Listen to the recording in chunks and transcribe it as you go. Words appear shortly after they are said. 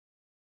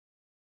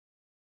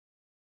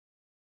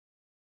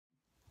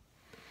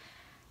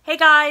Hey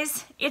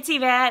guys, it's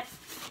Yvette.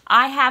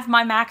 I have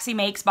my Maxie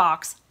Makes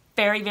box.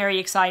 Very, very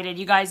excited.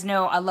 You guys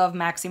know I love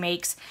Maxie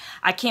Makes.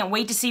 I can't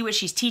wait to see what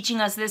she's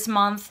teaching us this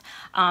month.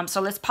 So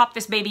let's pop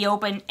this baby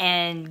open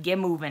and get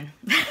moving.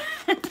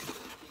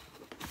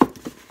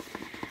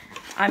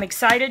 I'm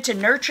excited to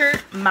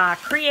nurture my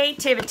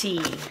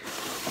creativity.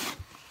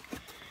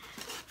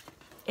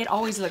 It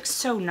always looks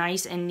so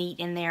nice and neat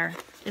in there.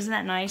 Isn't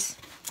that nice?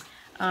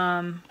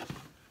 All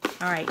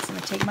right, so I'm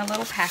gonna take my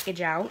little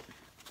package out.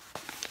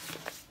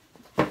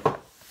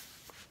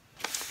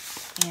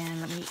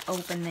 And let me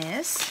open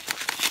this.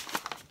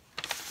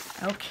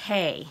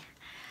 Okay.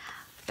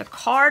 The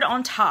card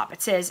on top,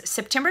 it says,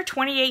 September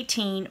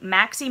 2018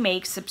 Maxie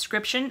Makes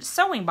subscription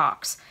sewing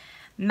box.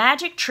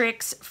 Magic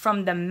tricks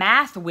from the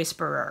Math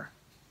Whisperer.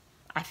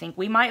 I think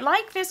we might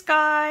like this,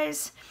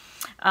 guys.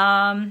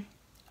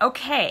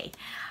 Okay.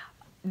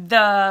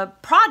 The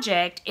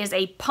project is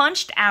a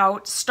punched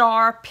out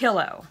star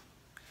pillow.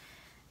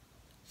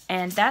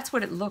 And that's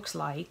what it looks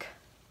like.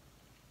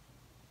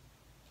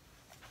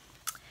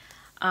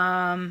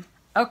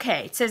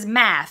 Okay, it says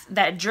math,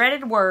 that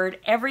dreaded word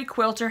every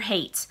quilter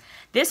hates.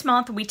 This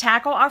month we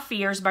tackle our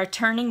fears by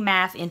turning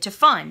math into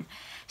fun.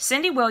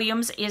 Cindy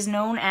Williams is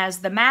known as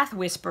the Math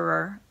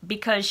Whisperer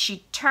because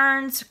she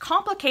turns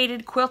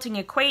complicated quilting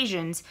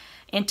equations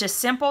into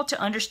simple to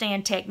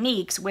understand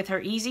techniques with her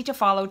easy to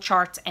follow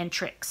charts and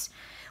tricks.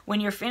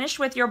 When you're finished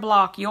with your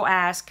block, you'll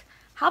ask,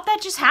 how'd that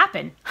just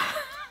happen?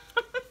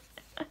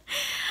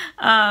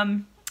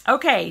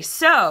 Okay,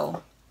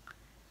 so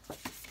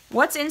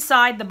what's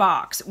inside the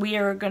box? We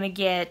are going to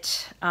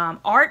get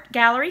art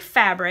gallery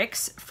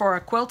fabrics for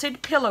a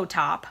quilted pillow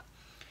top,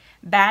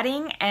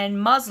 batting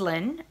and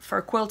muslin for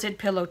a quilted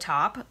pillow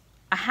top,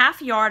 a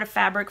 ½ yard of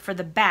fabric for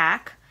the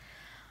back,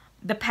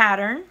 the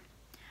pattern,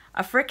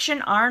 a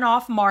Frixion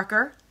iron-off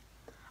marker.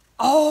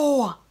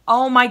 Oh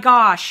my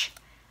gosh.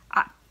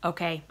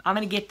 Okay, I'm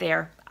going to get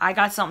there. I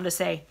got something to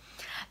say.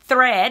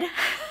 Thread,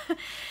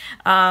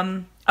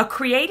 a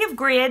Creative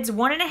Grids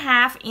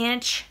 1.5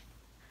 inch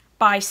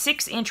by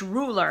 6 inch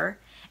ruler,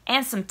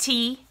 and some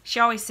tea. She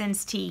always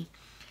sends tea.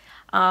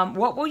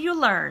 What will you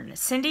learn?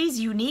 Cindy's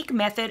unique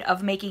method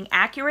of making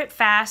accurate,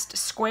 fast,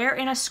 square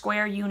in a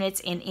square units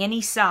in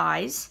any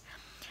size.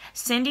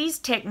 Cindy's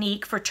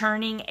technique for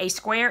turning a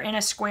square in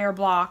a square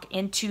block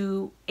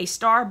into a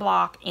star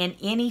block in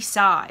any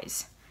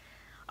size.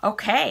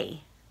 Okay,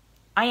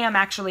 I am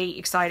actually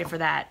excited for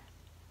that.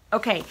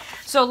 Okay,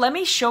 so let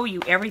me show you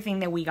everything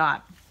that we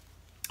got.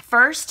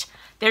 First,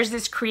 there's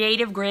this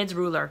Creative Grids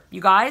ruler. You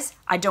guys,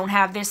 I don't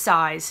have this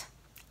size.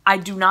 I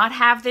do not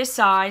have this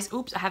size.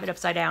 Oops, I have it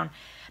upside down.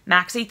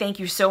 Maxie, thank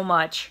you so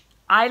much.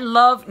 I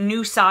love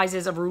new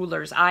sizes of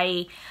rulers.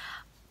 I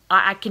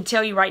can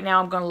tell you right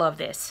now I'm going to love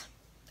this.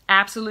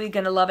 Absolutely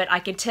going to love it. I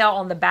can tell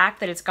on the back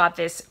that it's got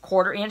this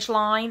 1/4 inch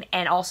line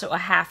and also a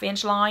 ½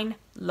 inch line.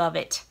 Love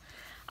it.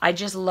 I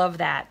just love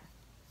that.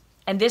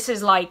 And this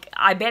is like,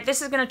 I bet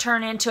this is going to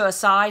turn into a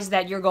size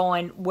that you're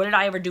going, what did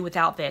I ever do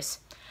without this?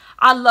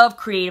 I love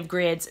Creative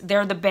Grids.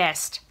 They're the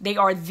best. They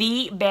are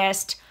the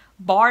best,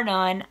 bar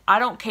none. I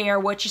don't care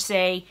what you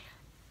say.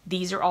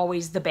 These are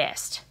always the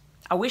best.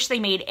 I wish they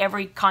made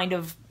every kind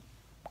of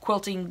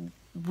quilting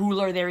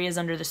ruler there is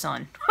under the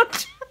sun.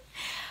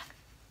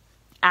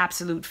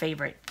 Absolute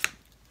favorite.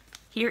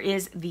 Here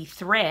is the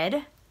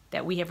thread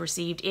that we have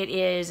received.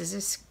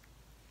 It's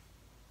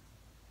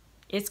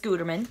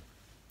Gutermann.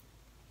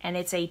 And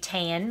it's a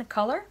tan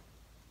color.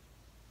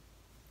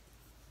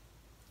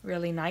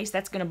 Really nice.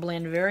 That's going to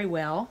blend very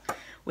well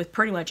with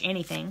pretty much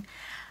anything.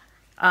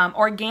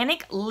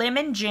 Organic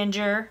lemon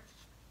ginger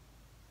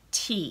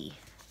tea.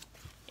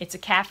 It's a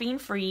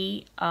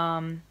caffeine-free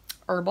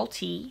herbal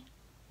tea.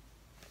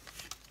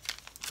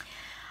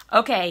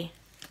 Okay,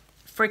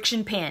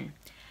 Frixion pen.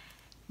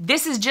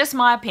 This is just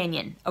my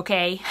opinion,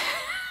 okay?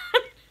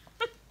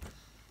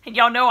 And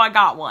y'all know I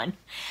got one.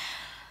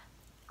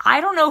 I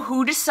don't know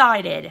who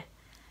decided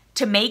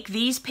to make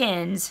these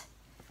pens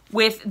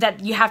with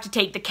that you have to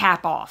take the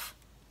cap off.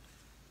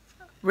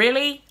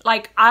 Really?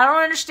 Like, I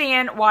don't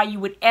understand why you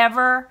would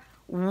ever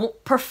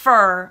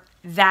prefer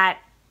that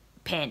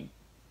pen.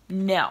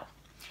 No.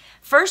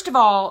 First of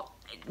all,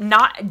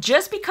 not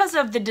just because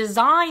of the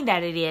design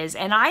that it is,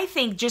 and I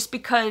think just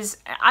because,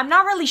 I'm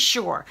not really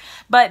sure,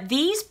 but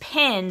these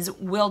pens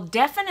will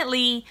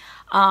definitely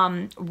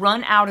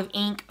run out of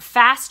ink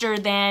faster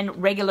than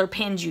regular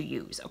pens you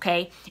use,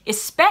 okay?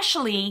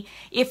 Especially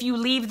if you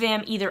leave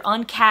them either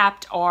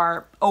uncapped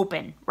or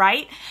open,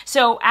 right?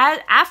 So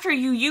after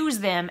you use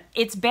them,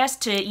 it's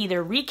best to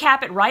either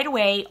recap it right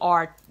away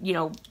or, you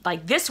know,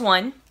 like this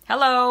one,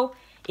 hello,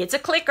 it's a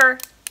clicker.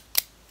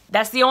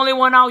 That's the only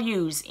one I'll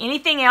use.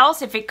 Anything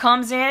else, if it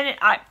comes in,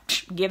 I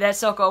give that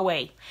sucker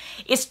away.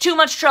 It's too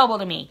much trouble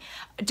to me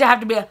to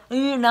have to be,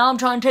 now I'm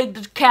trying to take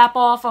the cap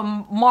off,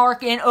 I'm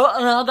marking, and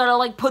I gotta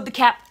like put the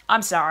cap.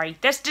 I'm sorry,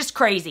 that's just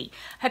crazy.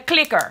 A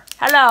clicker,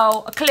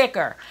 hello, a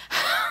clicker.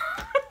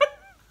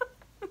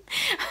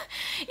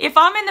 if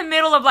I'm in the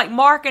middle of like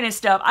marking and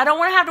stuff, I don't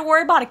want to have to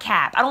worry about a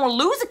cap. I don't want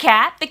to lose a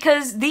cap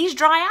because these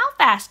dry out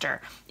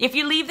faster if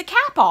you leave the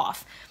cap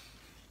off.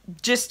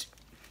 Just,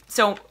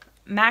 so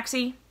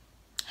Maxie,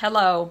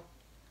 hello.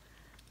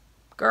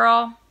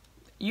 Girl,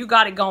 you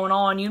got it going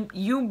on.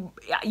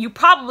 You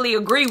probably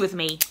agree with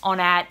me on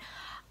that.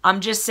 I'm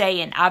just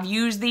saying, I've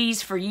used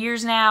these for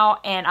years now,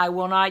 and I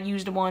will not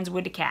use the ones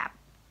with the cap.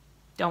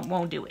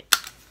 Won't do it.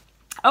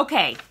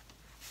 Okay.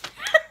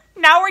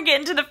 Now we're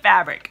getting to the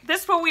fabric.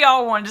 This is what we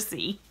all wanted to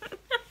see.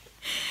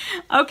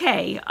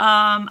 Okay,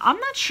 I'm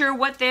not sure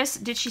what this,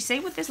 did she say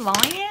what this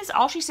line is?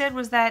 All she said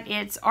was that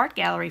it's art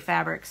gallery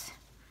fabrics.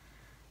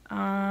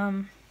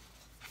 I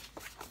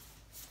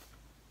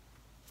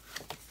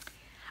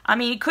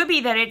mean, it could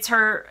be that it's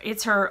her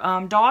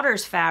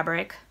daughter's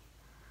fabric.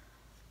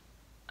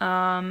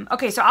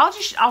 Okay, so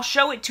I'll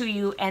show it to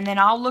you, and then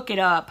I'll look it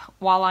up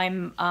while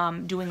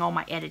I'm doing all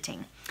my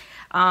editing.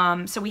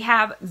 So we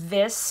have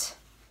this.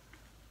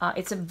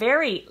 It's a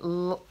very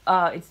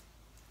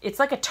it's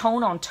like a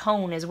tone on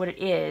tone is what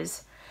it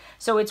is.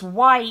 So it's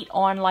white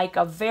on like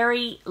a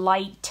very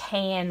light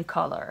tan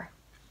color.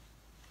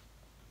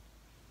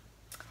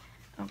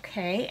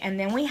 Okay, and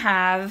then we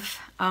have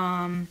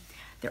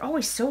they're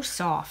always so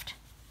soft.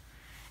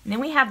 And then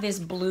we have this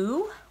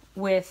blue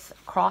with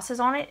crosses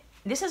on it.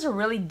 This is a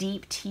really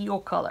deep teal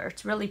color.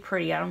 It's really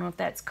pretty. I don't know if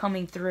that's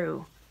coming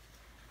through.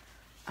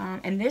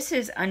 And this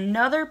is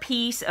another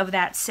piece of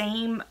that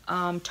same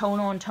tone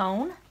on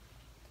tone.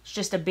 It's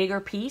just a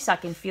bigger piece. I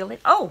can feel it.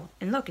 Oh,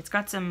 and look, it's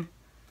got some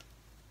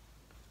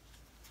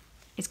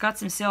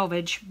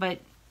selvage, but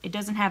it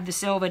doesn't have the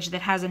selvage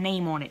that has a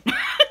name on it.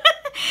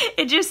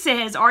 It just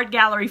says Art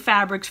Gallery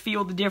Fabrics,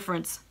 feel the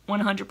difference.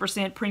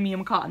 100%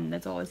 premium cotton.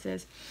 That's all it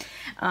says.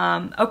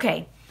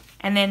 Okay.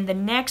 And then the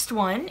next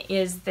one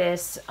is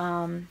this,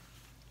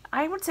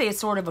 I would say it's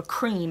sort of a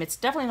cream. It's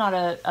definitely not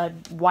a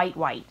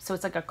white. So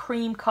it's like a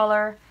cream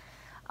color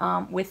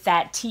with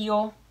that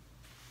teal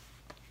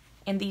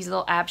and these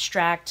little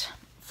abstract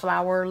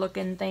flower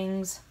looking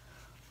things.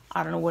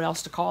 I don't know what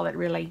else to call it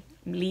really.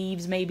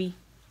 Leaves maybe.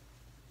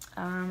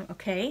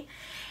 Okay.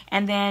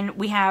 And then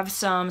we have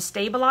some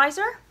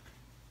stabilizer.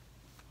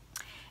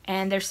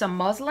 And there's some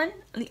muslin.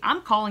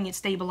 I'm calling it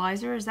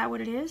stabilizer. Is that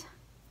what it is?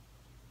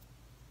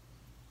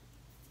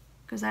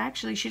 Because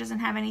actually she doesn't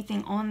have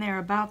anything on there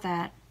about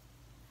that.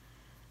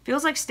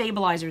 Feels like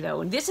stabilizer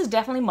though. And this is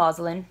definitely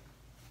muslin.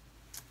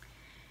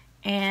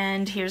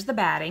 And here's the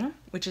batting,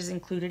 which is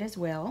included as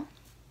well.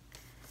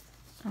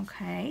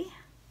 Okay.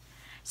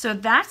 So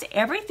that's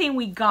everything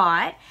we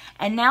got.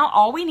 And now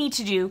all we need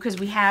to do, because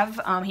we have,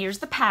 here's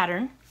the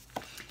pattern.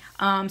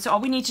 So all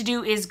we need to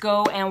do is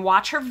go and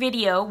watch her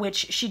video, which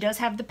she does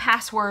have the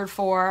password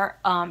for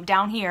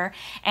down here.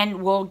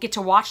 And we'll get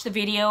to watch the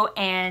video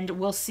and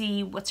we'll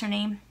see, what's her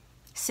name?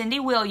 Cindy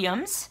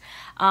Williams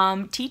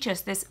teach us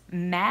this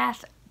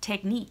math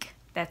technique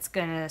that's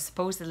gonna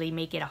supposedly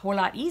make it a whole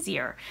lot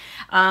easier.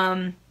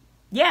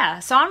 Yeah,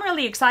 so I'm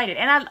really excited.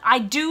 And I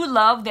do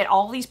love that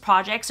all these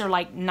projects are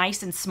like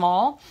nice and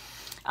small.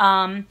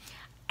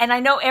 And I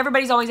know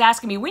everybody's always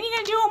asking me, when are you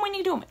gonna do them, when are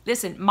you do them?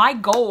 Listen, my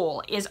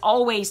goal is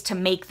always to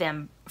make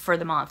them for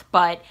the month.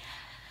 But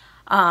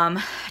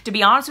to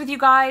be honest with you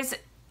guys,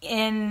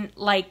 in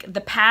like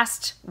the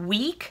past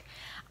week,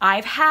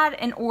 I've had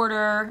an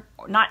order,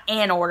 not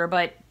an order,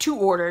 but 2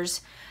 orders,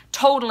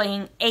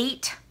 totaling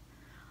 8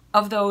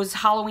 of those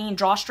Halloween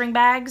drawstring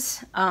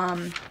bags.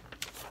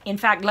 In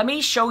fact, let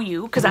me show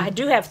you, because I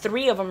do have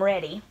 3 of them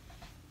ready.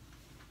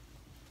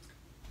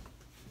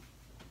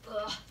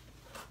 Ugh.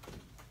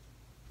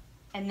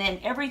 And then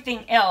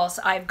everything else,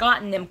 I've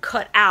gotten them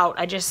cut out.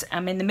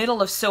 I'm in the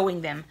middle of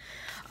sewing them.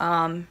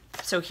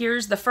 So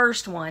here's the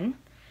first one.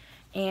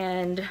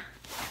 And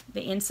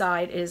the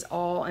inside is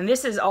all, and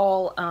this is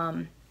all,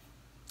 I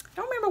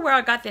don't remember where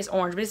I got this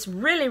orange, but it's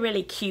really,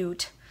 really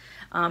cute.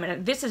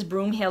 And this is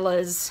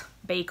Broomhilla's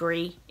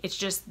Bakery. It's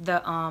just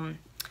the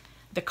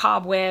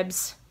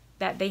cobwebs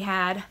that they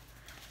had.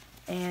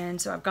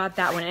 And so I've got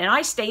that one. And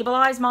I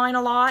stabilize mine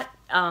a lot.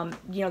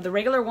 You know, the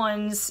regular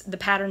ones, the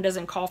pattern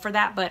doesn't call for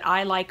that, but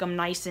I like them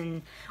nice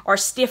and, or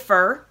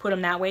stiffer, put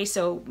them that way,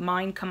 so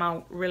mine come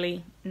out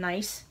really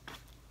nice.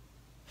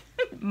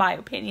 My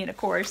opinion, of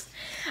course.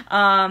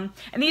 And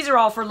these are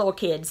all for little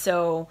kids.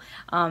 So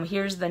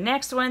here's the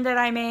next one that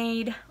I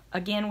made,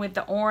 again with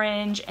the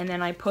orange, and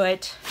then I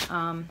put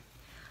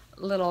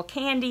little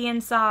candy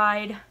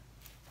inside.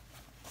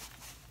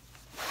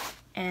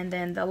 And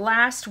then the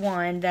last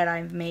one that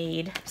I've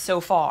made so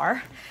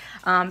far,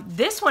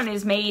 this one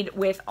is made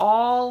with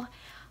all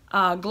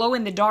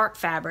glow-in-the-dark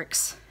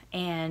fabrics,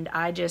 and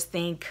I just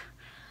think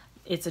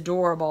it's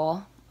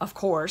adorable, of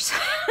course.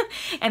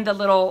 And the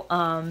little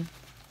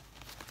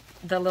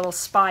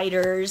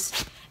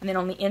spiders, and then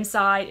on the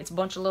inside it's a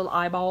bunch of little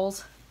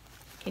eyeballs.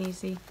 Can you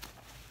see?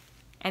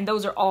 And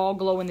those are all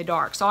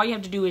glow-in-the-dark. So all you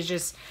have to do is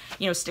just,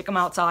 you know, stick them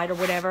outside or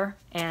whatever,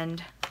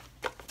 and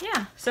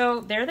yeah,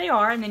 so there they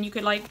are. And then you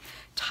could like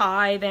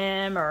tie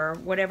them or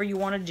whatever you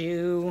want to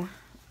do.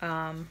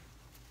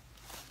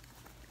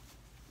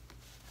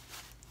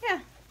 Yeah,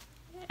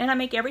 and I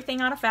make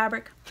everything out of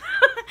fabric.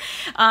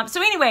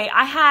 So anyway,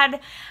 I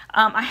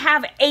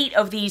have 8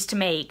 of these to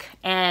make,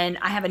 and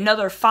I have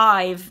another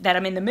 5 that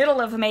I'm in the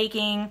middle of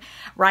making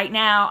right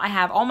now. I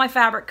have all my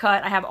fabric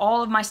cut, I have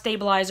all of my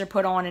stabilizer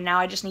put on, and now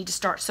I just need to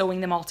start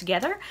sewing them all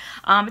together.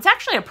 It's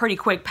actually a pretty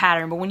quick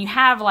pattern, but when you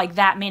have like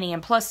that many,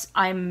 and plus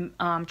I'm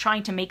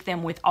trying to make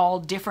them with all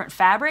different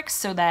fabrics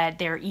so that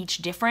they're each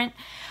different,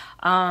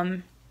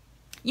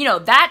 you know,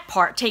 that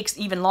part takes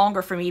even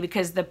longer for me,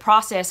 because the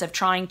process of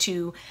trying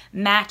to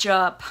match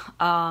up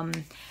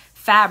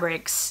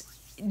fabrics,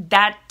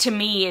 that to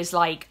me is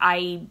like,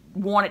 I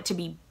want it to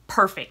be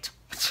perfect.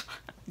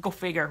 Go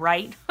figure,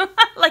 right?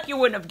 Like you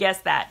wouldn't have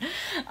guessed that.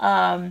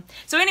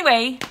 So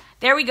anyway,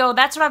 there we go.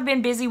 That's what I've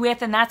been busy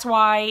with, and that's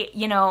why,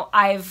 you know,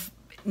 I've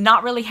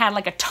not really had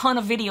like a ton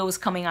of videos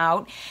coming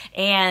out,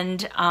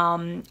 and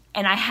I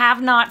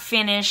have not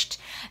finished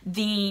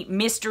the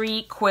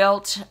mystery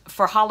quilt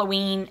for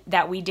Halloween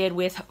that we did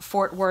with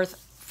Fort Worth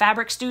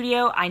Fabric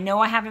Studio. I know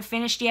I haven't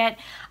finished yet.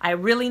 I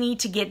really need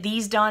to get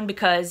these done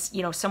because,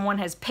 you know, someone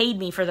has paid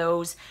me for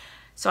those.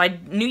 So I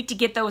need to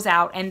get those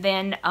out, and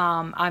then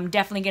I'm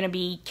definitely going to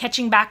be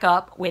catching back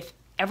up with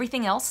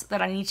everything else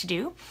that I need to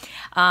do.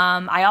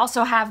 I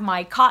also have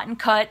my Cotton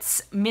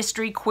Cuts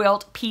mystery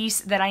quilt piece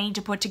that I need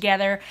to put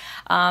together.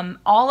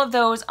 All of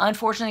those,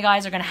 unfortunately,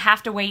 guys, are going to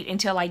have to wait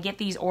until I get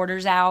these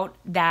orders out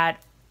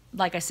that,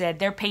 like I said,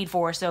 they're paid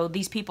for, so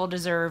these people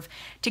deserve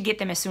to get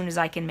them as soon as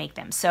I can make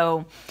them.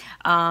 So,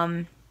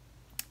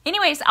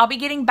 anyways, I'll be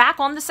getting back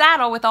on the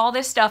saddle with all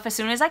this stuff as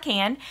soon as I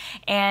can,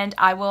 and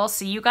I will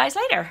see you guys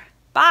later.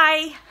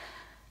 Bye!